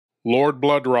Lord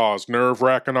Bloodraw's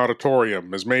Nerve-Wracking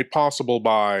Auditorium is made possible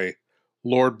by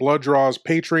Lord Bloodraw's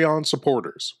Patreon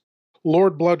supporters.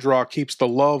 Lord Blooddraw keeps the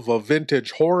love of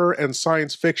vintage horror and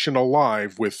science fiction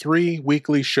alive with 3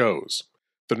 weekly shows.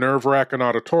 The Nerve-Wracking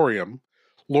Auditorium,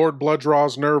 Lord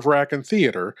Bloodraw's Nerve-Wracking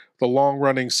Theater, the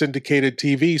long-running syndicated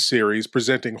TV series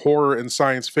presenting horror and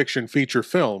science fiction feature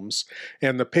films,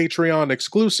 and the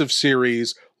Patreon-exclusive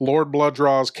series Lord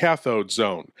Bloodraw's Cathode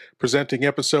Zone, presenting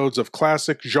episodes of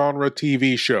classic genre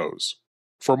TV shows.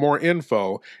 For more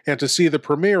info, and to see the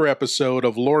premiere episode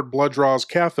of Lord Bloodraw's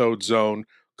Cathode Zone,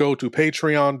 go to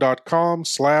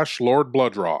patreon.com/Lord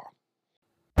Blooddraw.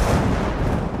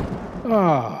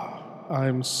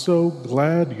 I'm so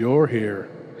glad you're here.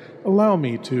 Allow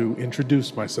me to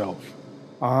introduce myself.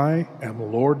 I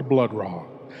am Lord Blooddraw.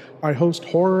 I host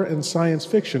horror and science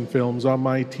fiction films on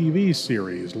my TV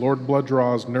series, Lord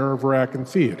Bloodraw's Nerve-Wracking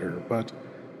Theater, but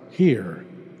here,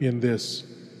 in this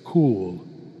cool,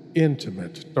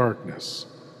 intimate darkness,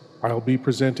 I'll be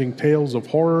presenting tales of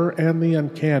horror and the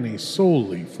uncanny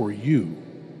solely for you,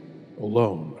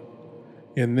 alone.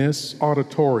 In this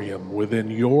auditorium within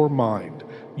your mind,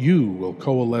 you will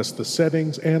coalesce the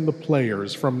settings and the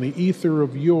players from the ether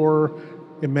of your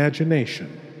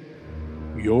imagination.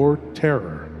 Your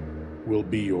terror will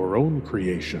be your own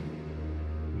creation.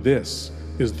 This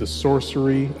is the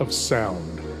sorcery of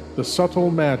sound, the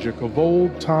subtle magic of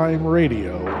old-time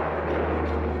radio,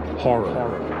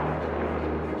 horror.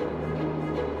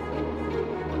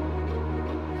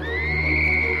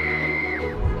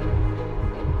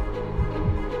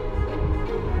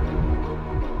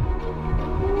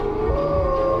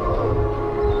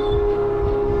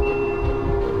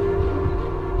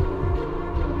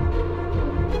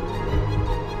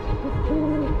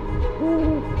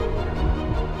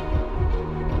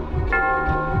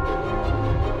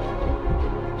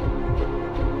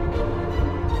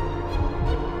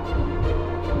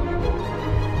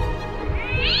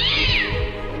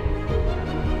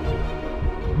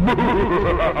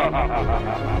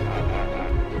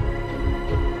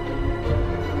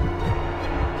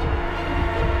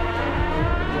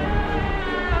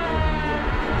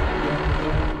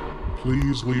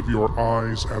 Please leave your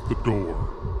eyes at the door.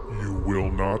 You will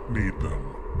not need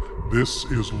them. This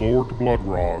is Lord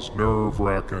Bloodraw's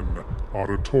Nerve-Wracking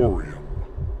Auditorium.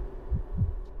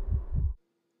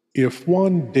 If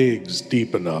one digs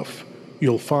deep enough,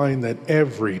 you'll find that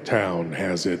every town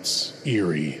has its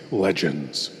eerie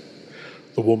legends.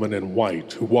 The woman in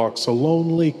white who walks a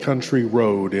lonely country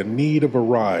road in need of a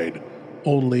ride,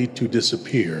 only to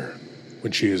disappear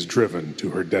when she is driven to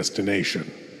her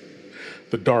destination.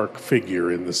 The dark figure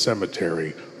in the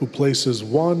cemetery who places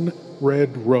one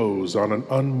red rose on an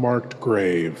unmarked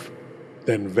grave,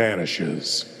 then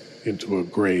vanishes into a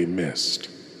gray mist.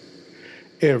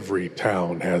 Every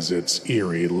town has its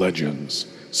eerie legends,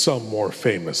 some more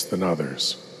famous than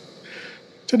others.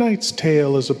 Tonight's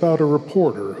tale is about a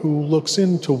reporter who looks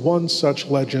into one such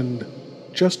legend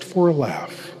just for a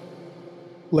laugh.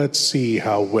 Let's see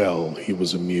how well he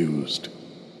was amused.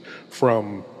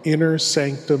 From Inner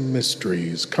Sanctum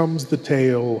Mysteries comes the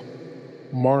tale,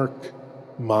 Mark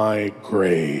My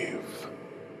Grave.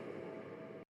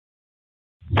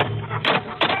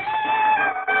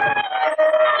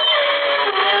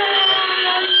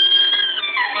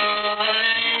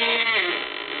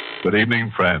 Good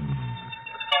evening, friends.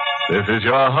 This is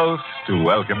your host to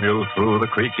welcome you through the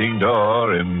creaking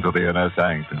door into the inner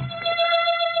sanctum.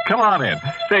 Come on in.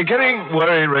 Say, getting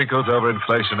worry wrinkles over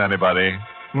inflation, anybody?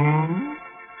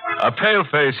 A pale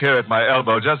face here at my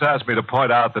elbow just asked me to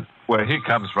point out that where he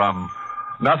comes from,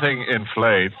 nothing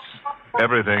inflates,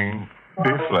 everything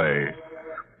deflates.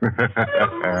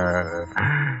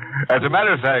 As a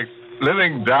matter of fact,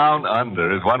 living down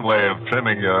under is one way of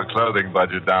trimming your clothing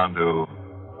budget down to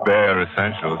bare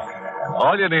essentials.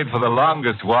 All you need for the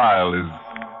longest while is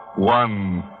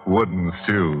one wooden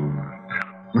shoe.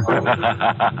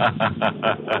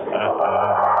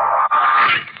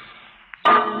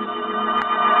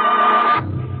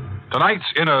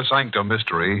 Tonight's Inner Sanctum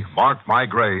Mystery, Mark My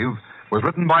Grave, was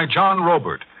written by John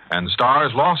Robert and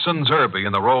stars Lawson Zerbe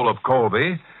in the role of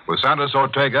Colby, with Santos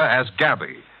Ortega as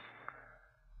Gabby.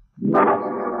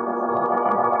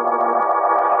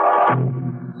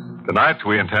 Tonight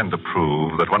we intend to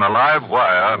prove that when a live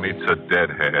wire meets a dead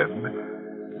head,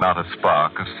 not a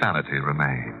spark of sanity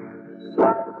remains.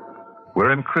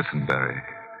 We're in Christenbury,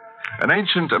 an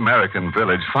ancient American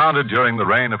village founded during the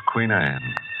reign of Queen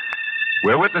Anne.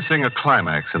 We're witnessing a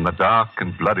climax in the dark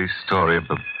and bloody story of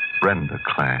the Brenda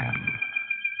clan.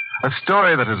 A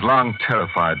story that has long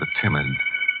terrified the timid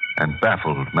and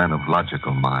baffled men of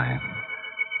logical mind.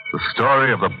 The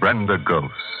story of the Brenda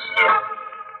ghost.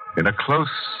 In a close,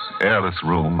 airless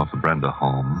room of the Brenda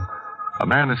home, a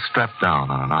man is strapped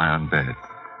down on an iron bed.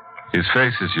 His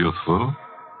face is youthful,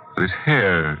 but his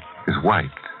hair is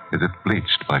white, as if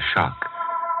bleached by shock.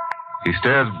 He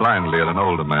stares blindly at an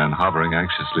older man hovering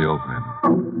anxiously over him.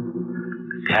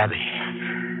 Gabby.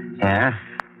 Yeah?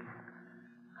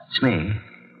 It's me.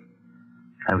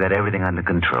 I've got everything under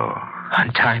control.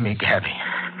 Untie me, Gabby.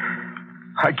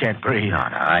 I can't breathe. No,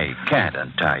 I can't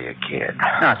untie you, kid.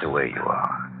 Not the way you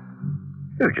are.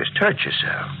 You just hurt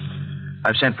yourself.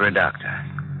 I've sent for a doctor.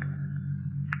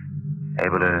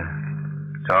 Able to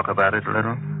talk about it a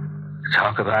little?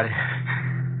 Talk about it?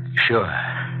 Sure.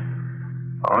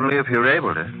 Only if you're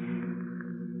able to.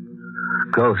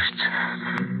 Ghosts.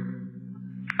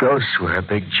 Ghosts were a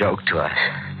big joke to us.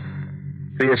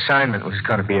 The assignment was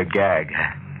going to be a gag.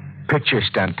 A picture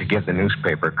stunt to give the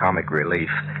newspaper comic relief.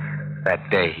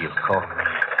 That day he'll call me.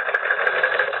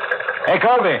 Hey,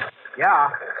 Colby. Yeah?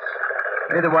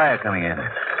 Hey, the wire coming in.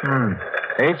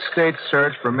 8-state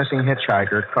search for missing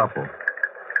hitchhiker couple.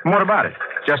 What about it?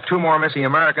 Just 2 more missing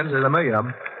Americans. There's a million of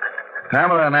them.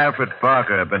 Pamela and Alfred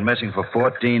Parker have been missing for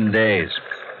 14 days.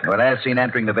 They were last seen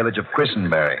entering the village of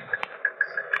Christenberry.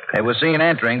 They were seen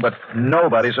entering, but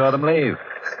nobody saw them leave.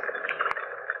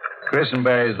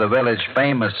 Christenberry is the village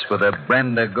famous for the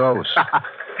Brenda ghost.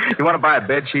 You want to buy a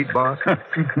bedsheet, boss?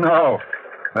 No.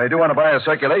 I do want to buy a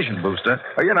circulation booster.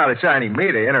 Oh, you're not assigning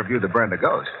me to interview the Brenda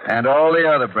ghost. And all the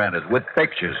other Brendas with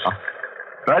pictures.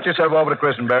 Trot yourself over to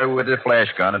Christenberry with a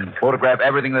flash gun and photograph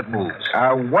everything that moves.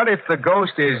 What if the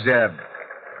ghost is,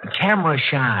 camera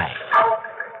shy?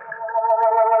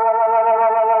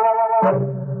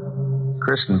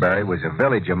 Christenberry was a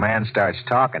village a man starts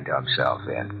talking to himself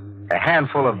in. A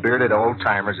handful of bearded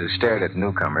old-timers who stared at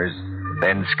newcomers,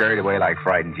 then scurried away like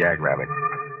frightened jackrabbits.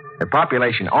 The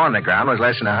population on the ground was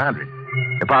less than 100.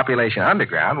 The population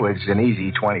underground was an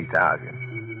easy 20,000.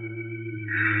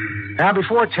 Now,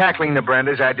 before tackling the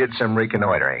Brendas, I did some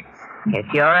reconnoitering.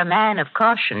 If you're a man of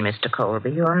caution, Mr.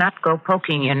 Colby, you'll not go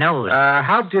poking your nose.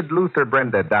 How did Luther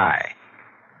Brenda die?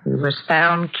 He was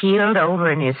found keeled over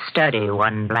in his study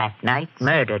one black night,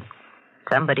 murdered.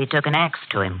 Somebody took an axe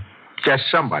to him.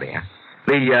 Just somebody, huh?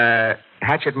 The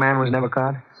hatchet man was never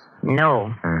caught?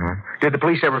 No. Did the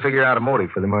police ever figure out a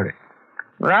motive for the murder?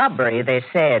 Robbery, they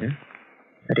said.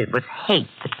 But it was hate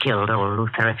that killed old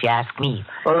Luther, if you ask me.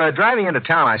 Well, driving into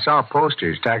town, I saw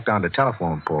posters tacked onto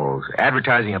telephone poles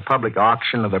advertising a public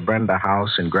auction of the Brenda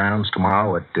house and grounds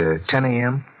tomorrow at 10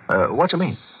 a.m. What's it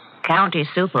mean? County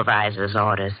supervisor's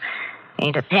orders.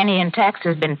 Ain't a penny in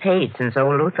taxes been paid since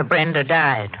old Luther Brenda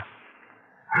died.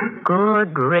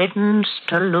 Good riddance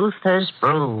to Luther's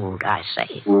brood, I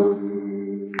say.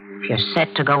 If you're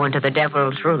set to go into the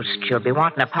devil's roost, you'll be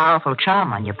wanting a powerful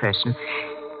charm on your person.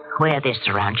 Wear this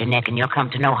around your neck and you'll come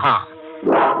to no harm.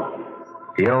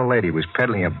 The old lady was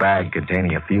peddling a bag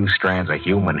containing a few strands of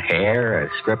human hair, a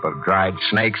strip of dried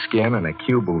snake skin, and a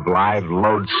cube of live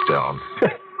lodestone.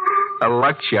 A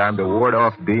luck charm to ward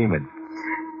off demons.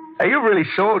 Hey, you really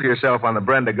sold yourself on the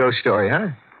Brenda ghost story, huh?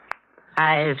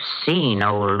 I've seen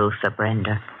old Luther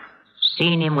Brenda.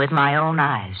 Seen him with my own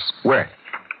eyes. Where?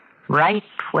 Right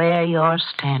where you're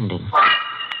standing.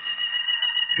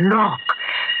 Look.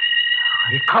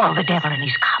 He called the devil and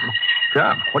he's come.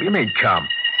 Come? What do you mean, come?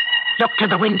 Look to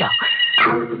the window.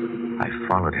 I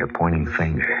followed her pointing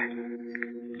finger.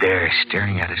 There,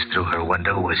 staring at us through her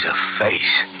window, was a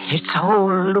face. It's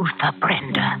old Luther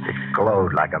Brenda. It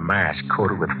glowed like a mask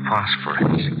coated with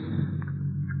phosphorus.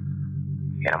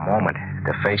 In a moment,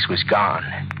 the face was gone.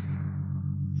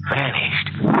 Vanished.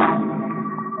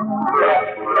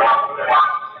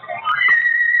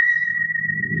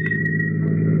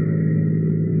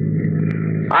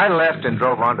 I left and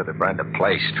drove on to the Brenda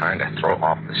place, trying to throw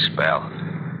off the spell.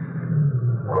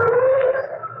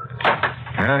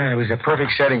 It was a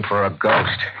perfect setting for a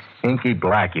ghost. Inky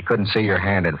black, you couldn't see your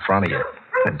hand in front of you.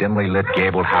 A dimly lit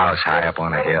gabled house high up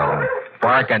on a hill, and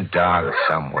barking dogs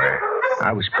somewhere.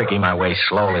 I was picking my way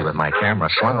slowly with my camera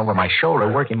slung over my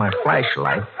shoulder, working my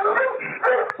flashlight,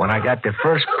 when I got the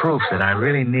first proof that I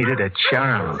really needed a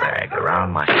charm bag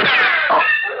around my... Oh,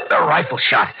 the rifle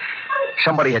shot.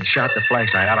 Somebody had shot the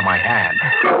flashlight out of my hand.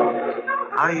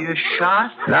 Are you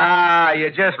shot? Nah,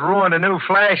 you just ruined a new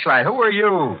flashlight. Who are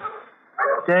you?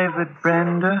 David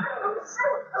Brenda?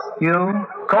 You?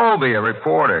 Colby, a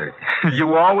reporter.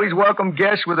 You always welcome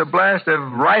guests with a blast of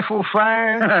rifle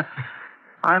fire?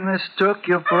 I mistook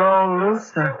you for old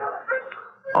Luther.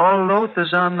 Old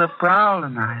Luther's on the prowl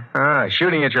tonight.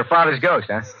 Shooting at your father's ghost,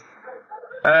 huh?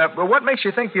 But what makes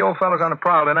you think the old fellow's on the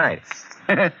prowl tonight?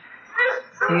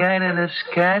 He ain't in his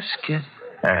casket.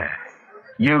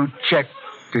 You checked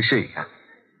to see, huh?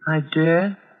 I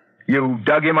did? You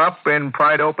dug him up and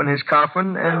pried open his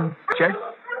coffin and checked?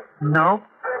 Nope.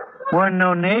 Wasn't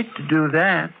no need to do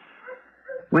that.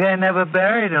 We ain't never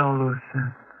buried old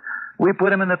Luther. We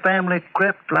put him in the family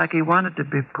crypt like he wanted to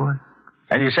be put.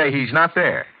 And you say he's not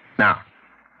there now?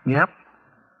 Yep.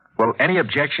 Well, any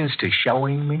objections to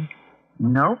showing me?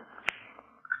 Nope.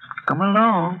 Come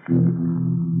along.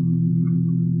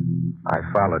 I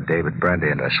followed David Brenda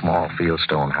into a small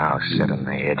fieldstone house set on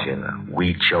the edge of a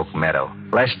weed-choked meadow,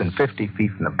 less than 50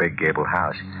 feet from the big gable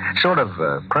house, sort of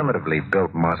a primitively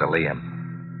built mausoleum.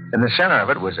 In the center of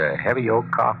it was a heavy oak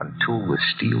coffin tooled with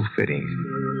steel fittings.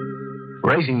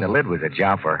 Raising the lid was a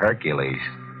job for Hercules.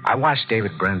 I watched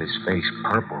David Brenda's face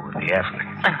purple with the effort.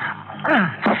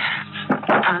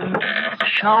 I'm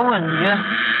showing you.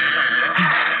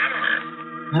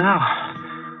 Now,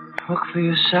 look for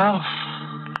yourself.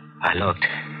 I looked.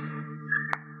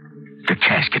 The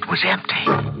casket was empty.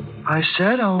 I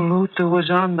said old Luther was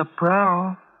on the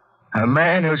prowl. A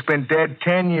man who's been dead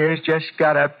 10 years just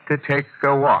got up to take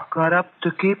a walk. Got up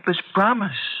to keep his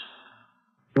promise.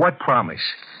 What promise?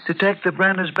 To take the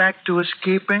Brendas back to his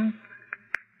keeping.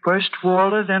 First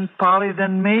Walter, then Polly,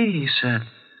 then me, he said.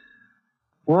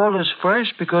 Walter's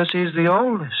first because he's the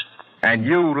oldest. And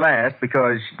you last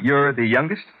because you're the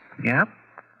youngest? Yep.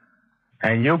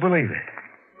 And you believe it?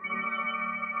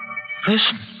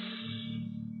 Listen.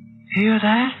 Hear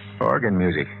that? Organ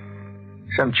music.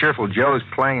 Some cheerful Joe's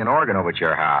playing an organ over at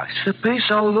your house. It's the piece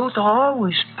old Luther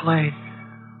always played.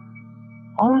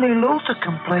 Only Luther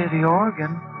can play the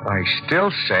organ. I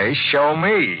still say, show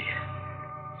me.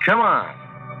 Come on.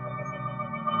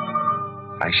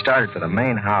 I started for the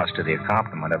main house to the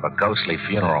accompaniment of a ghostly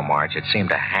funeral march that seemed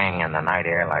to hang in the night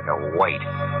air like a weight.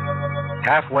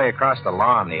 Halfway across the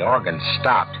lawn, the organ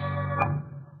stopped.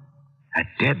 A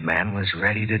dead man was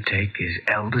ready to take his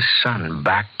eldest son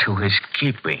back to his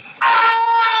keeping.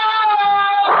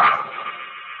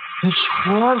 It's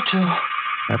Walter.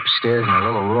 Upstairs in a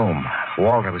little room,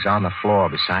 Walter was on the floor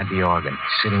beside the organ,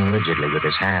 sitting rigidly with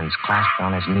his hands clasped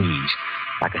on his knees,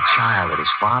 like a child at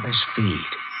his father's feet.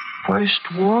 First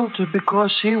Walter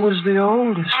because he was the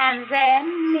oldest. And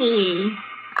then me.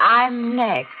 I'm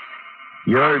next.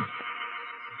 You're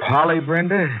Polly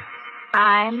Brenda?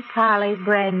 I'm Polly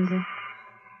Brenda.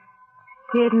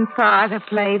 Didn't Father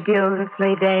play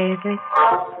beautifully, David?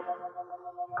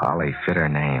 Polly fit her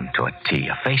name to a T,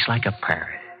 a face like a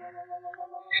parrot.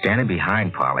 Standing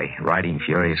behind Polly, writing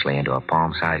furiously into a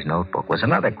palm-sized notebook, was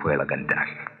another quail-looking duck.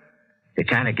 The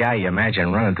kind of guy you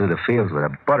imagine running through the fields with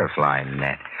a butterfly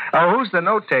net. Oh, who's the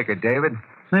note-taker, David?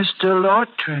 Mr.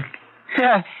 Lortrick.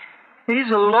 Yeah, he's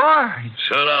a lord.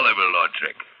 Sir Oliver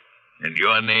Lortrick. And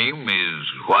your name is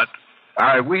what?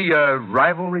 Are we,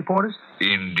 rival reporters?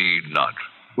 Indeed not.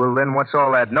 Well, then what's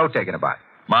all that note-taking about?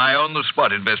 My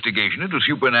on-the-spot investigation into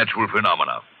supernatural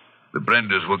phenomena. The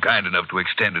Brendas were kind enough to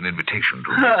extend an invitation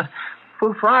to me.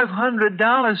 For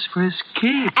 $500 for his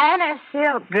keep. And a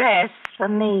silk dress for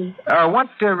me. What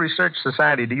research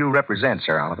society do you represent,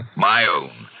 Sir Oliver? My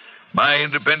own. My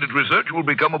independent research will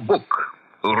become a book.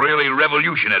 A really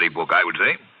revolutionary book, I would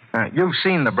say. You've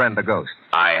seen the Brenda ghost.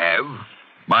 I have.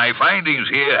 My findings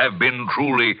here have been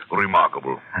truly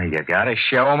remarkable. You gotta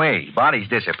show me. Bodies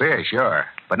disappear, sure,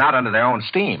 but not under their own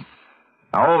steam.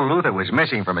 Now, old Luther was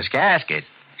missing from his casket.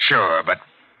 Sure, but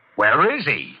where is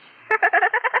he?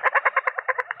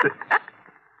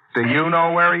 Do you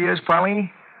know where he is,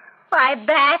 Polly? Why,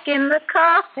 back in the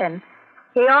coffin.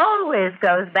 He always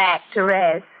goes back to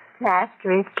rest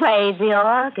after he's played the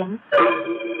organ.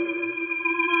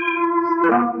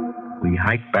 We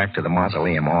hiked back to the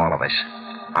mausoleum, all of us.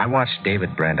 I watched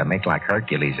David Brenda make like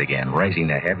Hercules again, raising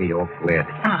the heavy oak lid.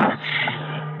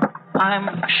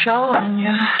 I'm showing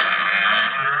you.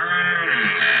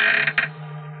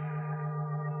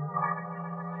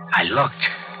 I looked.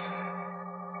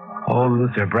 Old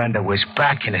Luther Brenda was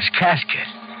back in his casket.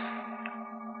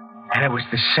 And it was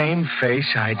the same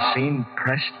face I'd seen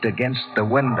pressed against the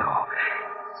window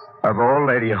of old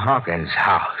Lady Hawkins'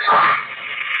 house.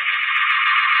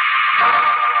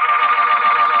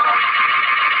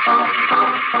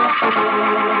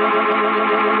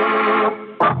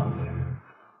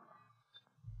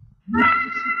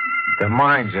 The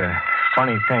mind's a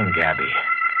funny thing, Gabby.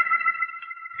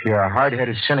 If you're a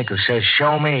hard-headed cynic who says,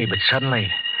 show me, but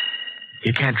suddenly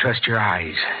you can't trust your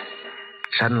eyes.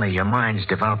 Suddenly your mind's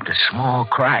developed a small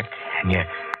crack, and your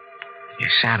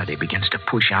sanity begins to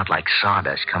push out like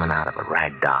sawdust coming out of a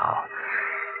rag doll.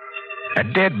 A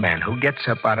dead man who gets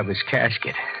up out of his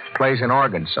casket, plays an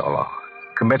organ solo,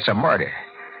 commits a murder.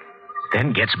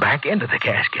 then gets back into the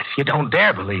casket. You don't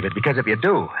dare believe it, because if you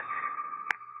do,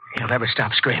 he'll never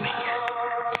stop screaming.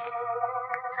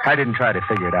 I didn't try to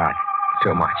figure it out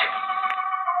too much.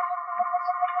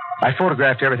 I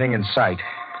photographed everything in sight,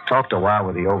 talked a while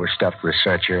with the overstuffed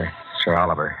researcher, Sir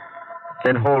Oliver,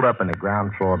 then holed up in the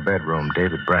ground floor bedroom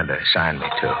David Brenda assigned me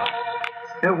to.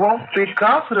 It won't be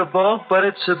comfortable, but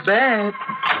it's a bed.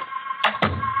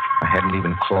 I hadn't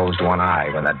even closed one eye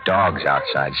when the dogs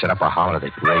outside set up a holler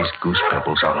that raised goose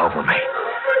pimples all over me.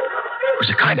 It was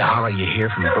the kind of holler you hear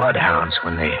from bloodhounds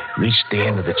when they reach the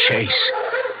end of the chase.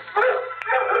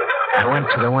 I went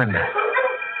to the window.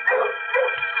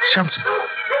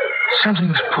 Something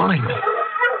was pulling me.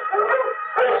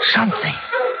 Something.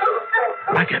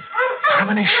 Like a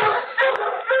premonition.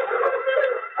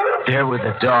 There were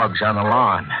the dogs on the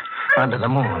lawn, under the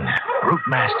moon. Brute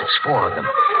mastiffs, 4 of them,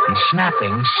 and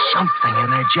snapping something in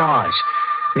their jaws,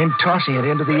 then tossing it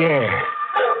into the air.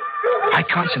 I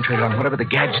concentrated on whatever the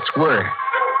gadgets were,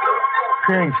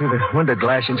 peering through the window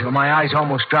glass until my eyes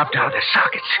almost dropped out of their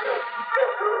sockets.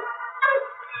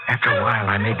 After a while,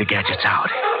 I made the gadgets out.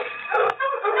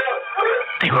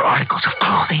 They were articles of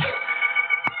clothing.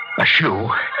 A shoe,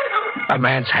 a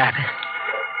man's hat,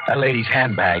 a lady's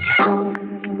handbag.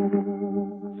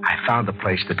 I found the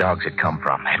place the dogs had come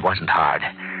from. It wasn't hard.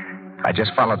 I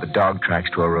just followed the dog tracks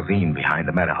to a ravine behind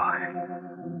the meadow.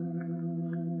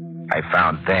 I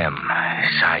found them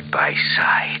side by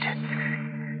side,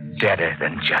 deader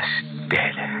than just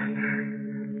dead.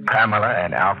 Pamela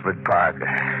and Alfred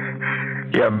Parker,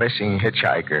 your missing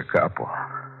hitchhiker couple.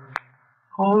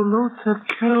 Oh, Luther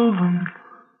killed him.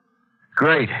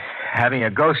 Great, having a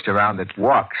ghost around that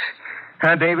walks.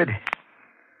 Huh, David?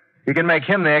 You can make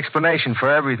him the explanation for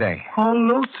everything. Oh,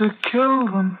 Luther killed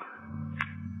him.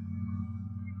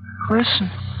 Listen.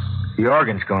 The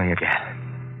organ's going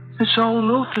again. It's old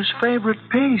Luther's favorite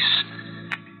piece.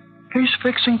 He's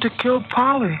fixing to kill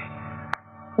Polly.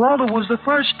 Walter was the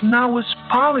first, now it's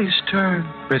Polly's turn.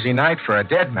 Busy night for a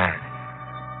dead man.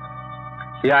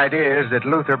 The idea is that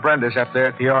Luther Brenda's up there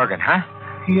at the organ, huh?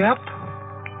 Yep.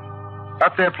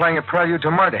 Up there playing a prelude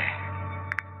to murder.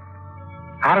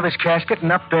 Out of his casket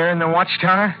and up there in the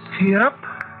watchtower? Yep.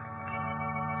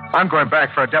 I'm going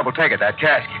back for a double take at that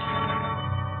casket.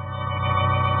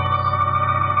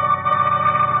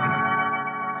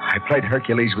 I played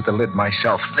Hercules with the lid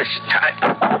myself this time.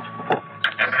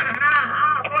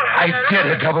 I did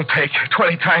a double take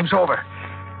 20 times over.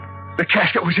 The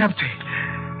casket was empty.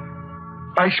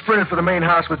 I sprinted for the main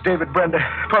house with David Brenda,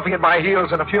 puffing at my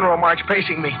heels and a funeral march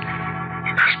pacing me.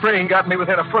 Spraying got me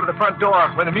within a foot of the front door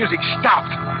when the music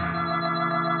stopped.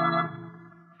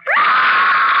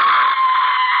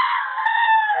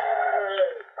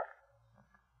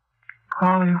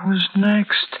 Polly was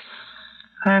next,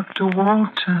 after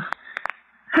Walter.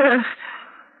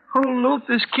 Oh,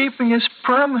 Luther's keeping his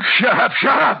promise. Shut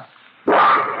up!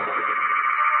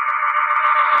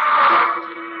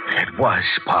 It was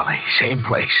Polly, same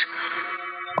place.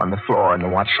 On the floor in the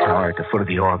watchtower at the foot of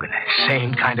the organ.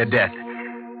 Same kind of death.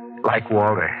 Like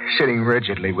Walter, sitting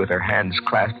rigidly with her hands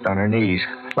clasped on her knees,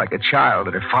 like a child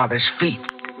at her father's feet.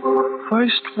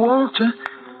 First Walter,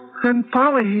 then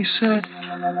Polly, he said.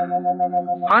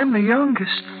 I'm the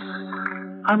youngest.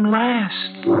 I'm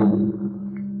last.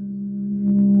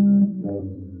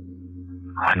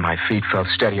 When my feet felt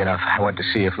steady enough, I went to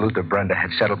see if Luther Brenda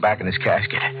had settled back in his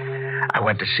casket. I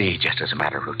went to see, just as a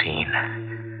matter of routine.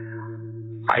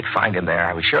 I'd find him there,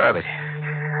 I was sure of it.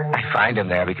 I'd find him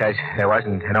there because there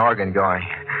wasn't an organ going.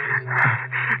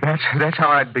 That's how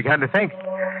I'd begun to think.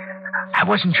 I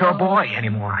wasn't your boy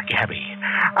anymore, Gabby.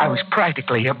 I was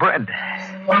practically a Brenda.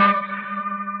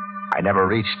 I never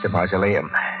reached the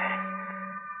mausoleum.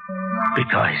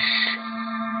 Because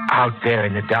out there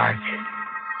in the dark,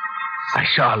 I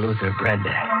saw Luther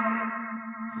Brenda.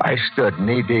 I stood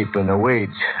knee-deep in the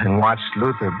weeds and watched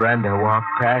Luther Brenda walk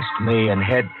past me and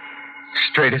head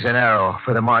straight as an arrow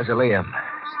for the mausoleum.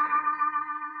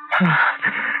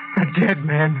 The dead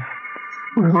man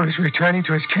was returning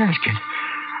to his casket.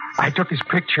 I took his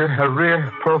picture, a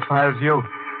rear profile view.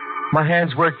 My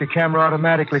hands worked the camera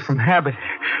automatically from habit.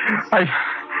 I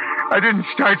didn't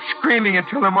start screaming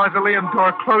until the mausoleum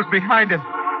door closed behind him.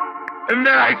 And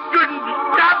then I couldn't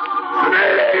stop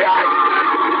screaming.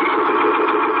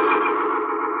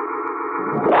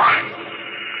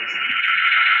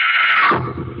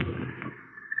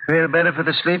 Feel better for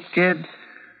the sleep, kid?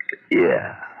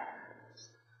 Yeah.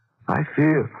 I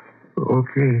feel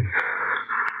okay.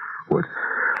 What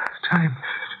time?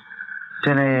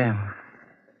 10 a.m.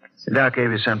 The doc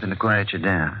gave you something to quiet you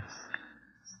down.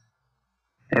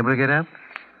 Able to get up?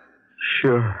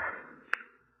 Sure.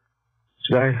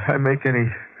 Did I make any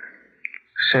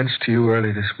sense to you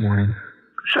early this morning?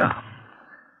 So.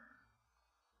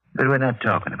 But we're not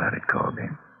talking about it, Colby.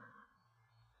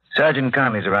 Sergeant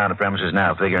Conley's around the premises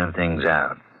now figuring things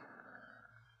out.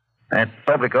 That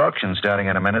public auction's starting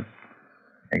in a minute.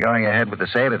 They're going ahead with the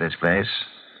sale of this place.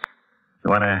 If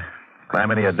you want to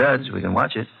climb into your duds, we can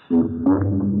watch it.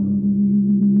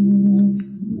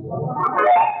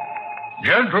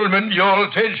 Gentlemen, your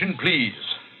attention, please.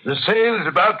 The sale is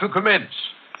about to commence.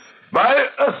 By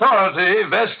authority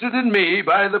vested in me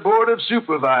by the Board of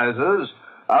Supervisors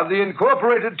of the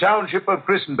Incorporated Township of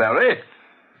Christenbury,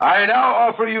 I now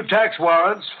offer you tax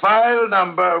warrants, file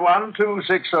number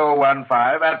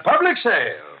 126015, at public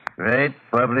sale. Great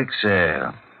public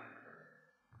sale.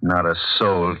 Not a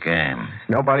soul came.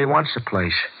 Nobody wants the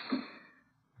place.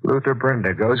 Luther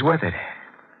Brenda goes with it.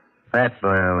 That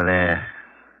boy over there.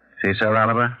 See, Sir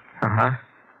Oliver? Uh-huh.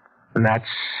 And that's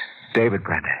David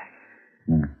Brenda.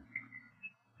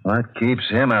 What keeps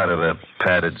him out of a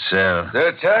padded cell?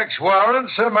 The tax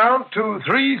warrants amount to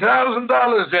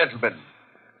 $3,000, gentlemen.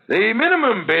 The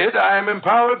minimum bid I am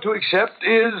empowered to accept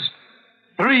is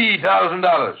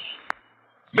 $3,000.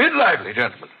 Bid lively,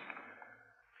 gentlemen.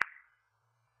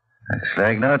 Looks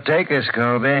like no takers,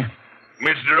 Colby.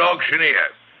 Mr. Auctioneer.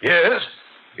 Yes?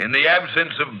 In the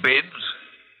absence of bids,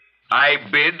 I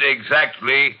bid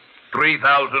exactly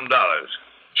 $3,000.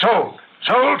 Sold.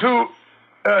 Sold to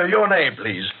your name,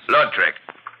 please. Lautrec.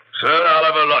 Sir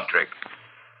Oliver Lautrec.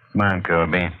 Come on,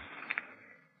 Colby.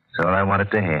 That's all I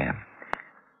wanted to hear.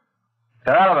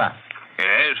 Sir Oliver.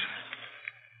 Yes?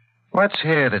 What's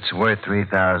here that's worth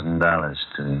 $3,000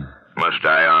 to you? Must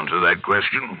I answer that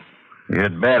question?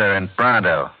 You'd better, and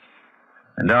pronto.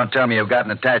 And don't tell me you've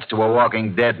gotten attached to a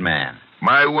walking dead man.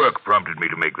 My work prompted me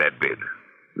to make that bid.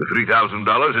 The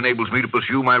 $3,000 enables me to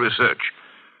pursue my research.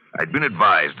 I'd been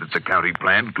advised that the county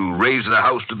planned to raise the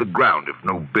house to the ground if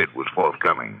no bid was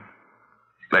forthcoming.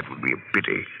 That would be a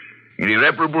pity. An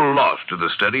irreparable loss to the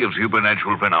study of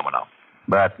supernatural phenomena.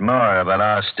 But more of a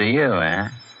loss to you, eh?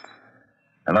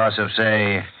 A loss of,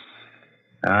 say,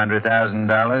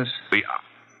 $100,000?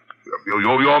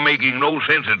 You're making no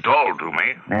sense at all to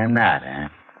me. I'm not, eh?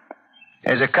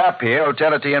 There's a cop here who'll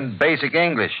tell it to you in basic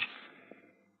English.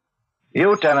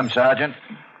 You tell him, Sergeant.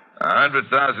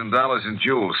 $100,000 in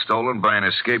jewels stolen by an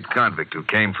escaped convict who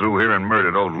came through here and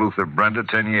murdered old Luther Brenda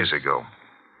 10 years ago.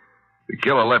 The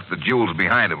killer left the jewels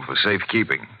behind him for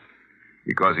safekeeping.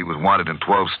 Because he was wanted in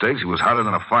 12 states, he was hotter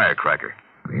than a firecracker.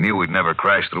 He knew we'd never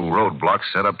crash through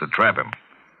roadblocks set up to trap him.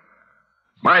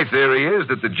 My theory is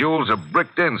that the jewels are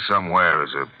bricked in somewhere as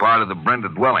a part of the Brenda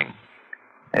dwelling.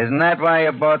 Isn't that why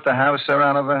you bought the house, Sir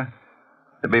Oliver?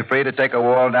 To be free to take a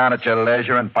wall down at your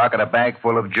leisure and pocket a bag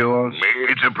full of jewels?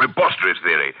 It's a preposterous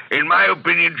theory. In my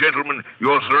opinion, gentlemen,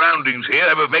 your surroundings here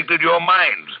have affected your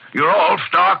minds. You're all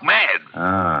stark mad.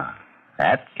 Ah,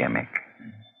 that gimmick.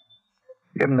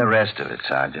 Give him the rest of it,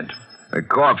 Sergeant. The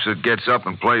corpse that gets up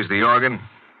and plays the organ?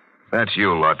 That's you,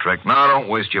 Lautrec. Now, don't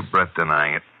waste your breath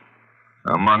denying it.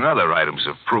 Among other items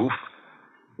of proof,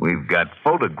 we've got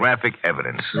photographic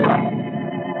evidence.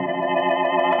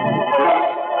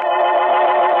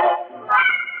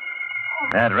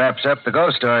 That wraps up the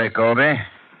ghost story, Colby.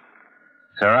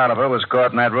 Sir Oliver was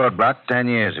caught in that roadblock 10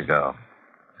 years ago.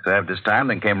 Served his time,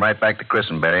 then came right back to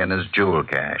Christenbury and his jewel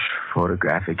cache.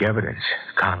 Photographic evidence,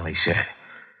 Connolly said.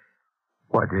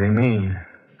 What did he mean?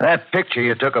 That picture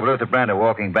you took of Luther Brenda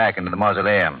walking back into the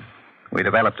mausoleum. We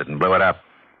developed it and blew it up.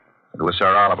 It was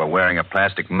Sir Oliver wearing a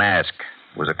plastic mask.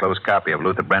 It was a close copy of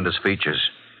Luther Brenda's features.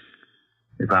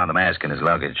 We found the mask in his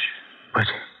luggage. But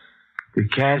the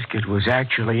casket was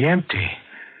actually empty.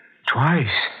 Twice.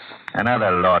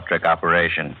 Another Lautrec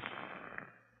operation.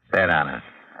 Bet on it.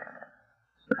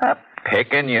 Stop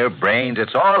picking your brains.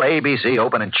 It's all ABC,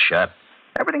 open and shut.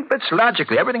 Everything fits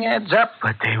logically. Everything adds up.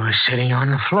 But they were sitting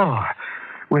on the floor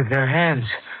with their hands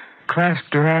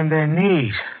clasped around their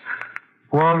knees.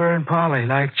 Walter and Polly,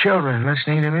 like children,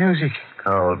 listening to music.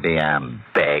 Colby, I'm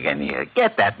begging you.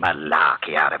 Get that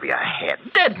malarkey out of your head.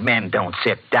 Dead men don't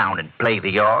sit down and play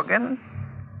the organ.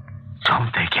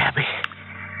 Don't they, Gabby?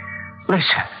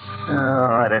 Listen.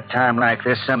 Oh, at a time like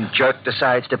this, some jerk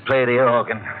decides to play the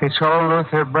organ. It's old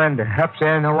Luther Brenda up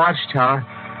there in the watchtower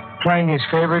playing his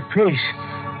favorite piece.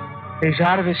 He's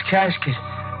out of his casket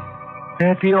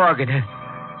at the organ, and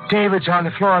David's on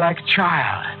the floor like a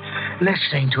child,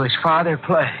 listening to his father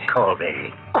play.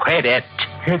 Colby, quit it.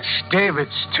 It's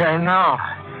David's turn now.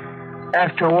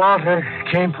 After Walter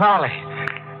came Polly.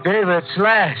 David's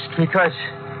last because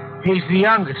he's the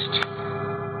youngest.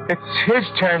 It's his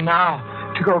turn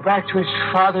now to go back to his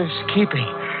father's keeping.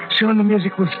 Soon the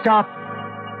music will stop,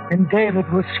 and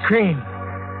David will scream.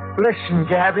 Listen,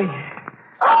 Gabby.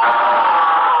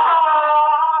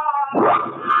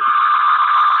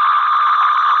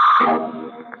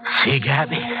 See,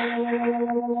 Gabby?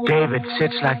 David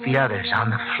sits like the others on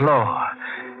the floor,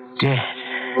 dead.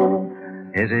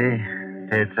 Is he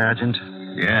dead, Sergeant?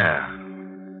 Yeah.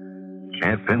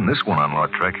 Can't pin this one on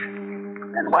Lautrec.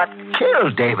 And what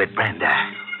killed David Brenda?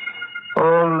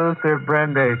 Old Luther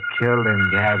Brenda killed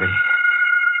him, Gabby.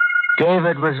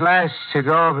 David was last to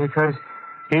go because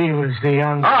he was the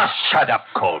youngest. Oh, shut up,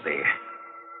 Colby.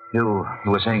 You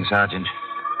were saying, Sergeant?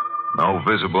 No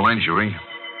visible injury.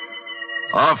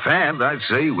 Offhand, I'd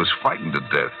say he was frightened to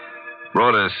death.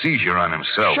 Brought a seizure on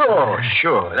himself.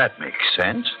 Sure. That makes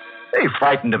sense. He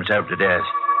frightened himself to death.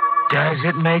 Does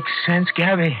it make sense,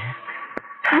 Gabby?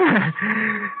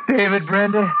 David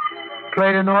Brenda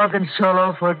played an organ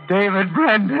solo for David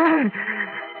Brenda.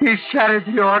 He sat at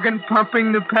the organ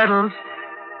pumping the pedals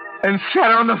and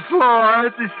sat on the floor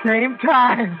at the same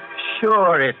time.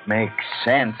 Sure, it makes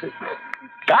sense. It's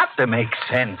got to make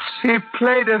sense. He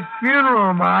played a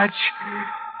funeral march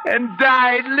and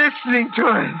died listening to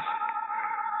it.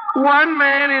 One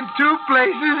man in two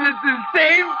places at the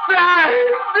same time.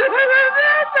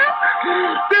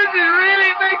 Does it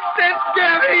really make sense,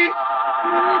 Gabby?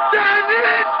 Does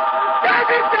it? Does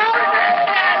it?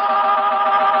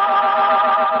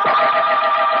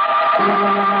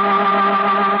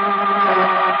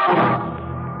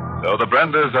 So the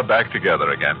Brendas are back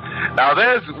together again. Now,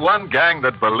 there's one gang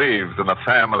that believes in the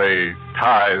family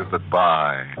ties that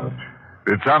bind.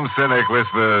 Did some cynic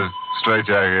whisper,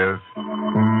 straitjacket?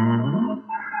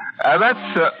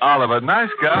 That's Oliver.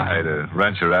 Nice guy to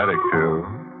rent your attic to.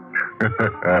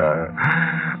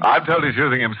 I'm told he's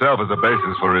using himself as a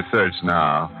basis for research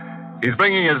now. He's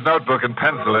bringing his notebook and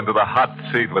pencil into the hot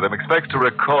seat with him. Expects to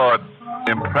record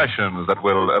impressions that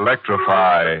will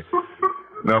electrify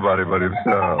nobody but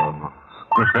himself.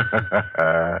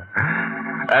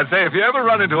 And say, if you ever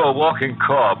run into a walking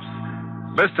corpse,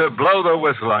 Mr. Blow the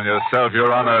whistle on yourself.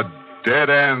 You're on a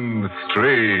dead-end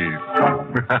street.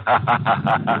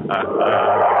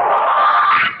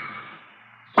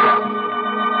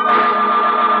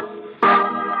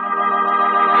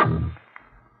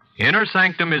 Inner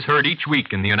Sanctum is heard each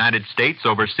week in the United States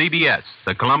over CBS,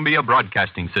 the Columbia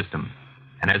Broadcasting System,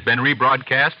 and has been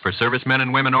rebroadcast for servicemen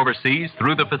and women overseas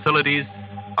through the facilities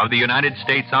of the United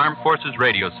States Armed Forces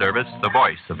Radio Service, the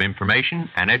voice of information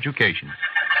and education.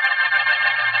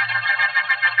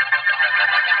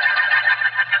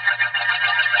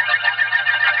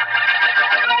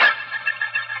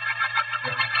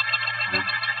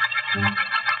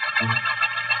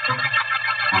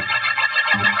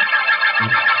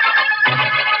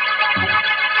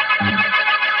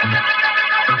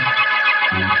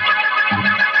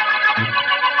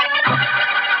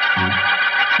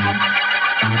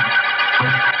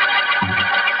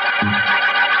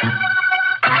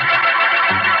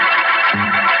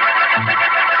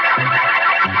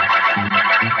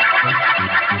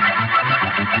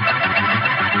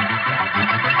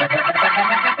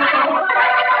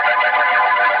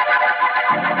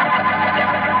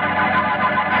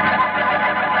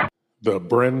 The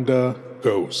Brenda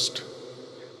Ghost.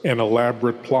 An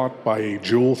elaborate plot by a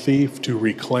jewel thief to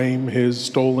reclaim his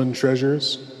stolen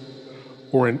treasures?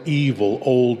 Or an evil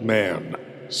old man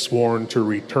sworn to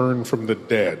return from the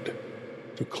dead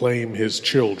to claim his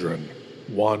children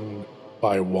one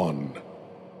by one?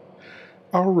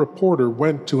 Our reporter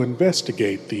went to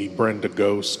investigate the Brenda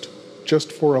Ghost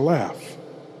just for a laugh.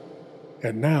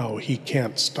 And now he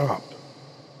can't stop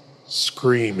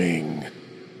screaming.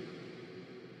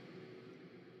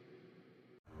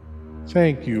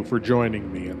 Thank you for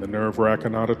joining me in the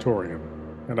Nerve-Wracking Auditorium,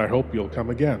 and I hope you'll come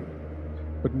again.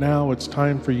 But now it's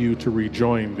time for you to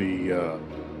rejoin the,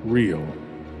 real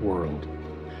world.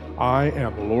 I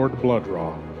am Lord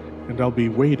Bloodraw, and I'll be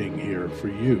waiting here for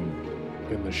you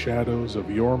in the shadows of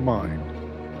your mind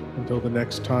until the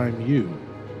next time you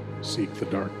seek the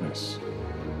darkness.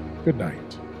 Good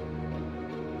night.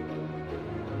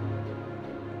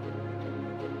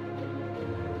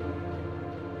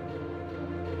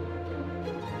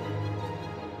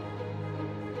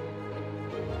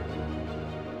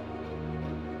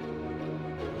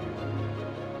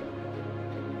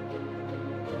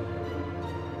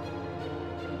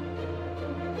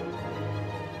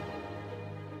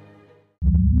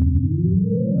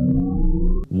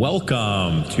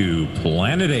 Welcome to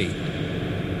Planet 8.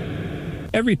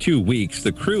 Every 2 weeks,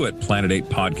 the crew at Planet 8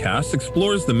 Podcast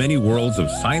explores the many worlds of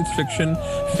science fiction,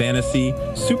 fantasy,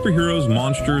 superheroes,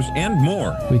 monsters, and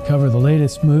more. We cover the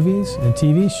latest movies and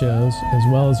TV shows, as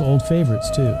well as old favorites,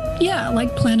 too. Yeah,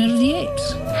 like Planet of the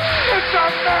Apes. It's a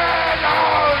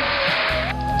madhouse!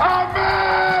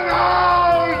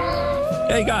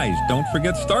 Hey guys, don't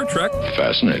forget Star Trek.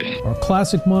 Fascinating. Or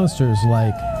classic monsters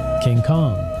like King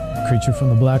Kong, Creature from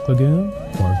the Black Lagoon,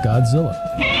 or Godzilla.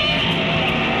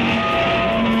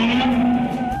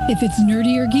 If it's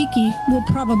nerdy or geeky, we'll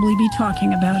probably be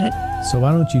talking about it. So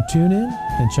why don't you tune in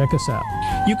and check us out?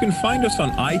 You can find us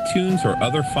on iTunes or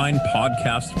other fine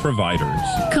podcast providers.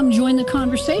 Come join the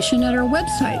conversation at our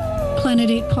website,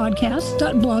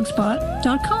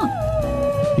 planet8podcast.blogspot.com.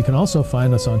 You can also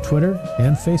find us on Twitter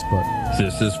and Facebook.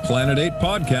 This is Planet 8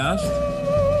 Podcast.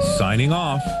 Signing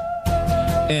off.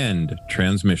 End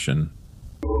transmission.